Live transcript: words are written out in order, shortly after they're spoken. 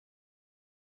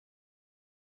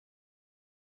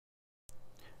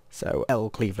So L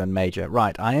Cleveland Major.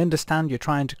 Right, I understand you're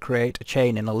trying to create a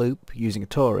chain in a loop using a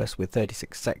torus with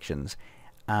 36 sections.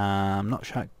 I'm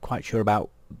not quite sure about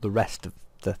the rest of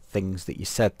the things that you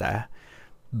said there,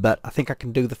 but I think I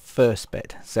can do the first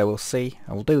bit. So we'll see.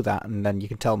 I will do that, and then you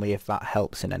can tell me if that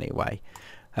helps in any way.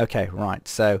 Okay, right,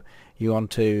 so you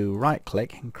want to right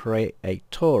click and create a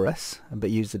torus, but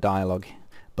use the dialog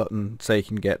button so you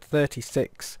can get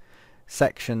 36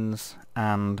 sections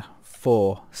and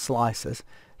 4 slices.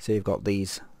 So you've got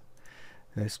this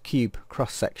cube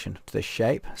cross section to this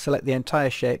shape. Select the entire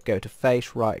shape, go to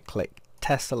face, right click,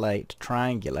 tessellate,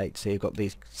 triangulate. So you've got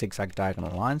these zigzag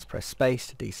diagonal lines. Press space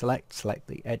to deselect, select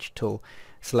the edge tool,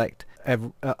 select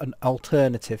an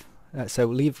alternative. So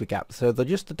leave the gap. So they're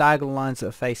just the diagonal lines that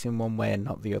are facing one way and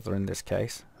not the other in this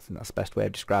case. I think that's the best way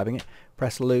of describing it.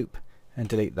 Press loop and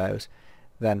delete those.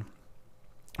 Then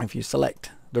if you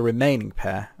select the remaining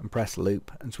pair and press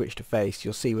loop and switch to face,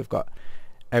 you'll see we've got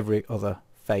every other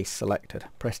face selected.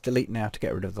 Press delete now to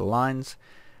get rid of the lines,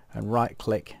 and right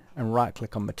click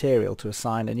on material to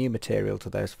assign a new material to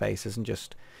those faces and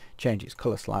just change its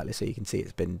colour slightly so you can see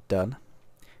it's been done.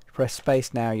 Press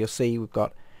space now, you'll see we've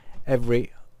got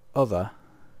every other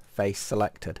face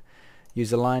selected.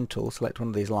 Use the line tool, select one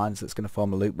of these lines that's going to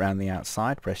form a loop around the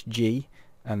outside, press G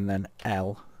and then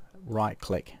L, right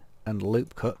click and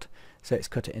loop cut so it's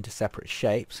cut it into separate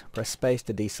shapes. Press space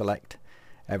to deselect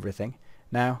everything.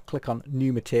 Now click on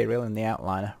new material in the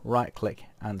outliner, right click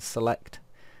and select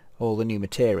all the new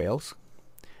materials,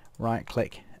 right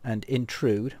click and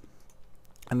intrude,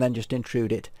 and then just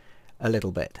intrude it a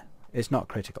little bit. It's not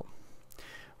critical.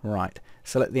 Right,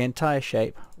 select the entire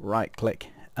shape, right click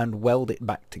and weld it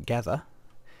back together,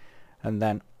 and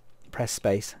then press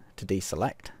space to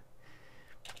deselect.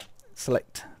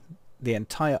 Select the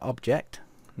entire object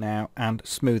now and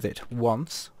smooth it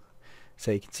once,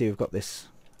 so you can see we've got this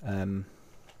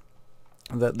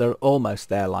they're almost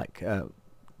there like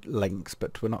links,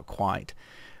 but we're not quite.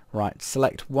 Right,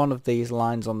 select one of these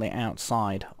lines on the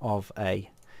outside of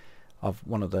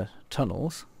one of the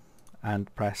tunnels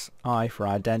and press I for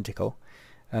identical,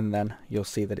 and then you'll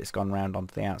see that it's gone round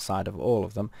onto the outside of all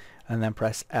of them, and then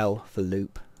press L for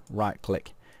loop, right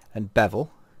click and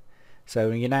bevel.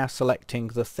 So you're now selecting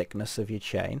the thickness of your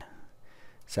chain.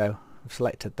 So I've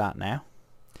selected that now,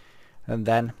 and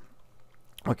then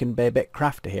we can be a bit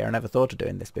crafty here. I never thought of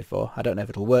doing this before. I don't know if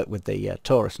it'll work with the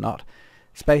torus knot.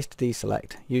 Space to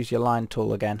deselect, use your line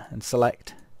tool again and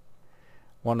select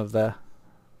one of the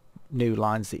new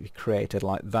lines that you created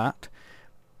like that.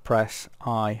 Press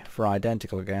I for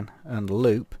identical again and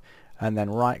loop, and then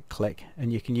right click,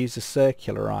 and you can use the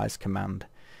circularize command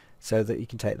so that you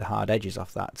can take the hard edges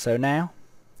off that. So now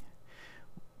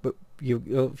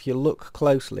if you look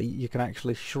closely, you can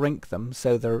actually shrink them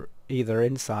so they're either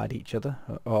inside each other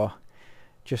or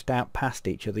just out past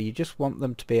each other. You just want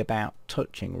them to be about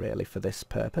touching really for this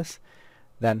purpose.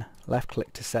 Then left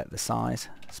click to set the size,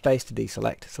 space to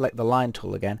deselect, select the line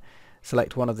tool again,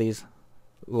 select one of these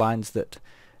lines that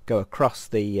go across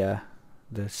the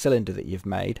cylinder that you've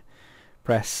made,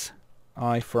 press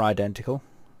I for identical,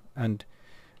 and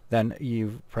then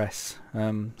you press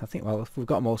I think, well, if we've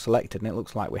got them all selected, and it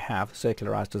looks like we have,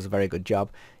 Circularize does a very good job.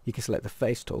 You can select the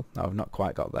face tool. No, I've not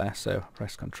quite got there, so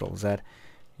press Ctrl Z.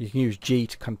 You can use G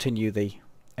to continue the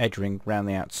edge ring around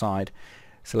the outside.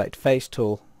 Select face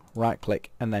tool, right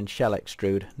click, and then shell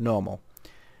extrude normal.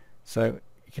 So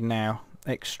you can now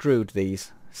extrude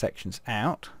these sections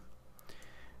out.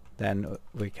 Then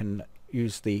we can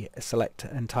use the select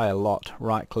entire lot,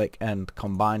 right click and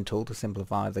combine tool to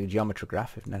simplify the geometry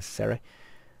graph if necessary.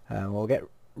 We'll get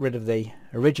rid of the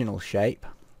original shape,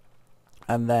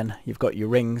 and then you've got your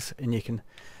rings and you can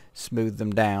smooth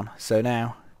them down. So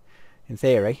now in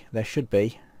theory there should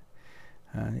be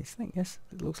yes,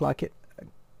 it looks like it, a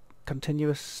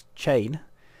continuous chain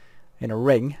in a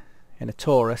ring in a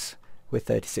torus with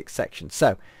 36 sections.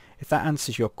 So if that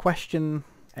answers your question,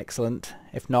 excellent.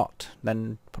 If not,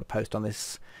 then put a post on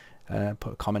this,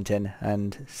 put a comment in,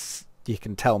 and you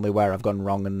can tell me where I've gone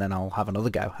wrong, and then I'll have another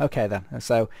go. Okay then.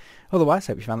 So otherwise,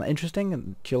 hope you found that interesting,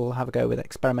 and you'll have a go with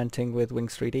experimenting with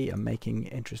Wings 3D and making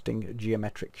interesting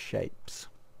geometric shapes.